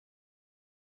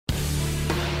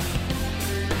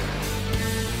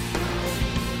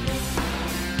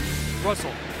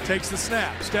Russell takes the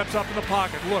snap, steps up in the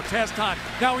pocket, looks, has time.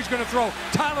 Now he's going to throw.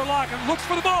 Tyler Lockett looks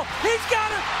for the ball. He's got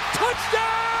it!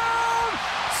 Touchdown!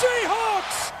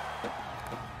 Seahawks!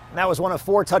 That was one of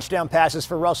 4 touchdown passes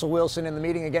for Russell Wilson in the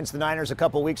meeting against the Niners a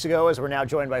couple weeks ago, as we're now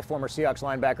joined by former Seahawks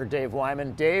linebacker Dave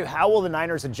Wyman. Dave, how will the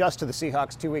Niners adjust to the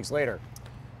Seahawks 2 weeks later?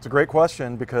 It's a great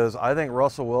question because I think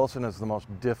Russell Wilson is the most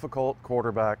difficult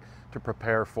quarterback to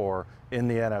prepare for in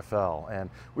the NFL. And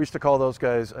we used to call those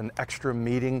guys an extra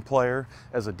meeting player.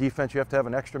 As a defense, you have to have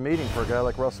an extra meeting for a guy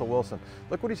like Russell Wilson.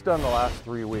 Look what he's done the last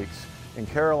 3 weeks. In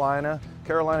Carolina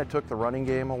took the running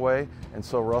game away, and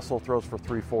so Russell throws for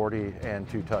 340 and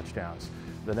 2 touchdowns.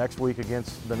 The next week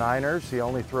against the Niners, he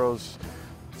only throws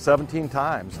 17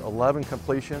 times, 11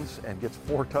 completions, and gets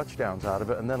 4 touchdowns out of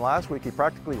it. And then last week, he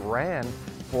practically ran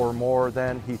for more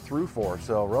than he threw for.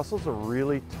 So Russell's a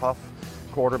really tough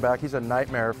quarterback. He's a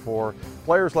nightmare for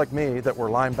players like me that were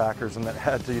linebackers and that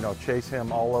had to, chase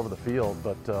him all over the field.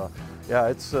 But yeah,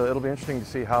 it'll be interesting to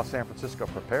see how San Francisco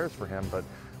prepares for him. But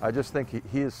I just think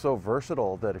he is so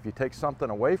versatile that if you take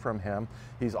something away from him,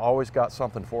 he's always got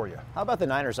something for you. How about the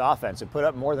Niners offense? It put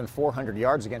up more than 400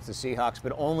 yards against the Seahawks,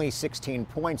 but only 16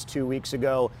 points 2 weeks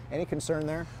ago. Any concern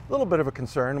there? A little bit of a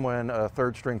concern when a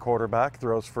third-string quarterback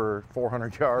throws for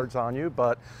 400 yards on you,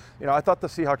 but I thought the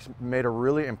Seahawks made a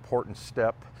really important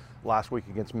step last week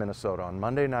against Minnesota on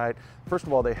Monday night. First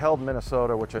of all, they held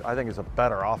Minnesota, which I think is a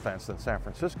better offense than San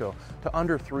Francisco, to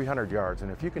under 300 yards.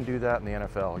 And if you can do that in the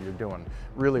NFL, you're doing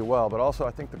really well. But also,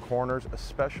 I think the corners,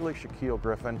 especially Shaquille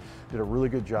Griffin, did a really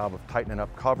good job of tightening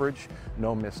up coverage,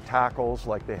 no missed tackles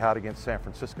like they had against San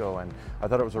Francisco. And I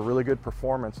thought it was a really good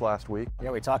performance last week. Yeah,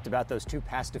 we talked about those 2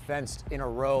 pass defense in a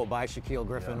row by Shaquille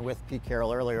Griffin with Pete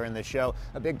Carroll earlier in the show.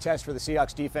 A big test for the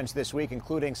Seahawks defense this week,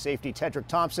 including safety Tedrick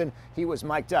Thompson. He was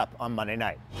mic'd up on Monday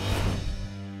night.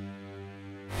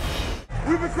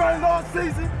 We've been grinding all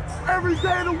season. Every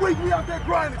day of the week, we out there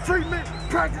grinding. Treatment,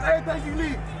 practice, everything you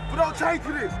need. But don't change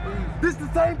for this. This is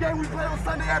the same game we play on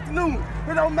Sunday afternoon.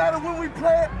 It don't matter when we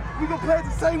play it, we gonna play it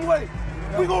the same way.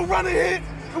 We gonna run a hit,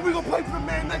 and we gonna play for the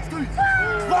man next to you.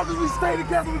 As long as we stay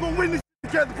together, we gonna win this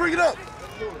together. Bring it up.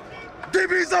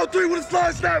 DB's on 3 with a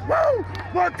slide snap. Woo!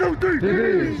 1, 2, 3.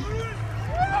 DB.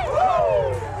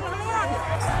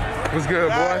 What's good,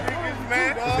 boy?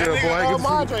 Man. What's good, boy? Good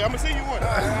to see you. I'm gonna see you one.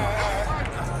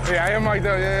 Yeah, I am like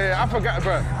that. Yeah. I forgot,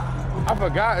 bro. I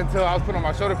forgot until I was putting on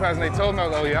my shoulder pads and they told me, I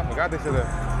was like, oh yeah, I forgot they said that.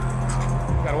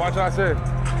 Gotta watch what I said.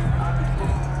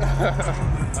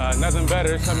 Nothing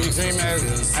better. It's something you dream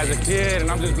as a kid,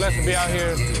 and I'm just blessed to be out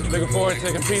here. Looking forward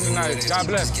to competing tonight. God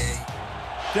bless.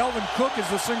 Delvin Cook is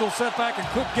the single setback, and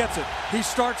Cook gets it. He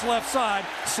starts left side,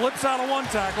 slips out of 1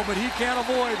 tackle, but he can't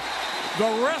avoid the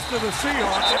rest of the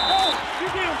Seahawks. Oh, you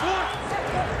getting blocked.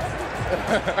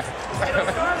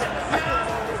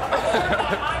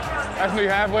 That's me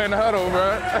halfway in the huddle,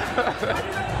 bro.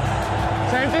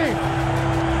 Same thing.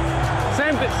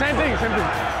 Same thing.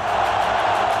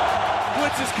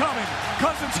 Blitz is coming.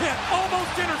 Cousins hit,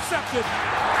 almost intercepted.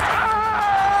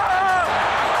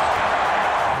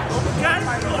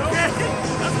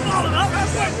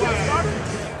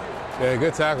 Yeah,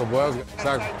 good tackle, boy. Good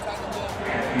tackle.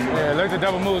 Yeah, look at the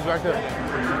double moves back there.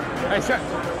 Hey, shut.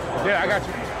 Yeah, I got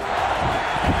you.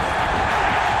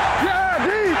 Yeah, D!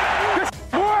 Good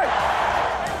boy!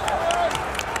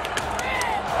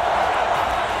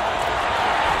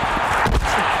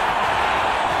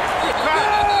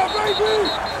 Yeah, baby!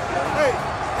 Hey,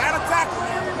 gotta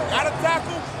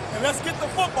tackle, and let's get the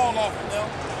football off it now.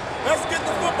 Let's get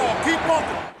the football. Keep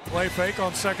pumping. Play fake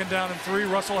on 2nd down and 3.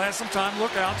 Russell has some time.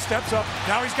 Look out. Steps up.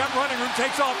 Now he's got running room.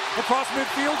 Takes off across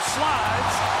midfield.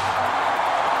 Slides.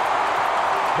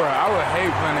 Bro, I would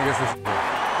hate playing against this.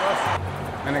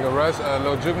 That nigga Russ,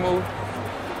 little juke move.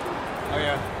 Oh,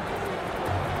 yeah.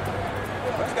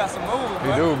 Russ got some moves,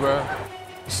 He do, bro.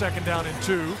 2nd down and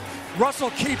 2.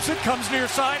 Russell keeps it. Comes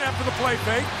near side after the play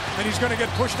fake. And he's going to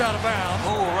get pushed out of bounds.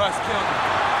 Oh, Russ killed him.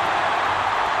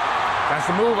 That's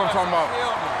the move I'm talking about.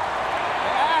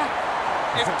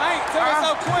 It's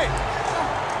so quick.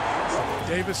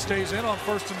 Davis stays in on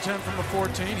 1st and 10 from the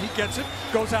 14. He gets it,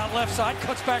 goes out left side,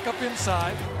 cuts back up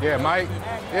inside. Yeah, Mike.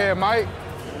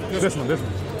 This one.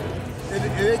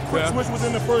 Quick switch was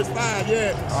in the first 5,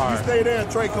 yeah. All You right. stay there,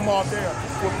 Trey come off there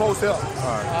with post help.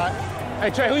 All right. Hey,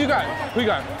 Trey, who you got?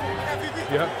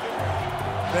 Yeah.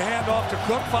 The handoff to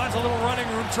Cook, finds a little running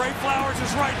room. Trey Flowers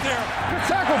is right there. Good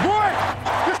tackle, boy!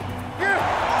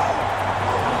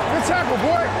 Good tackle,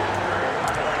 boy!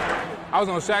 I was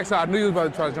on Shaq's side. I knew you was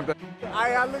about to try to jump that.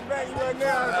 I look back right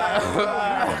now.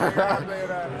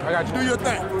 I got you. Do your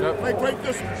thing. Yep. Make great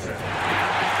this one.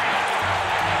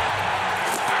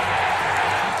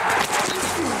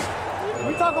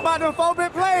 talk about them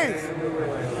 4-bit plays.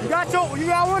 You got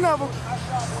one of them.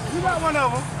 You got one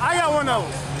of them. I got one of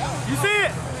them. You see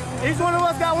it? Each one of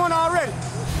us got one already.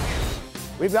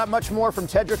 We've got much more from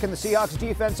Tedrick and the Seahawks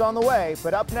defense on the way,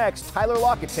 but up next, Tyler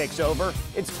Lockett takes over.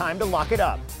 It's time to lock it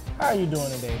up. How are you doing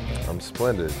today, man? I'm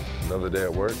splendid. Another day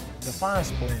at work. Define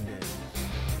splendid.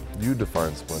 You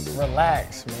define splendid.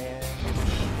 Relax, man.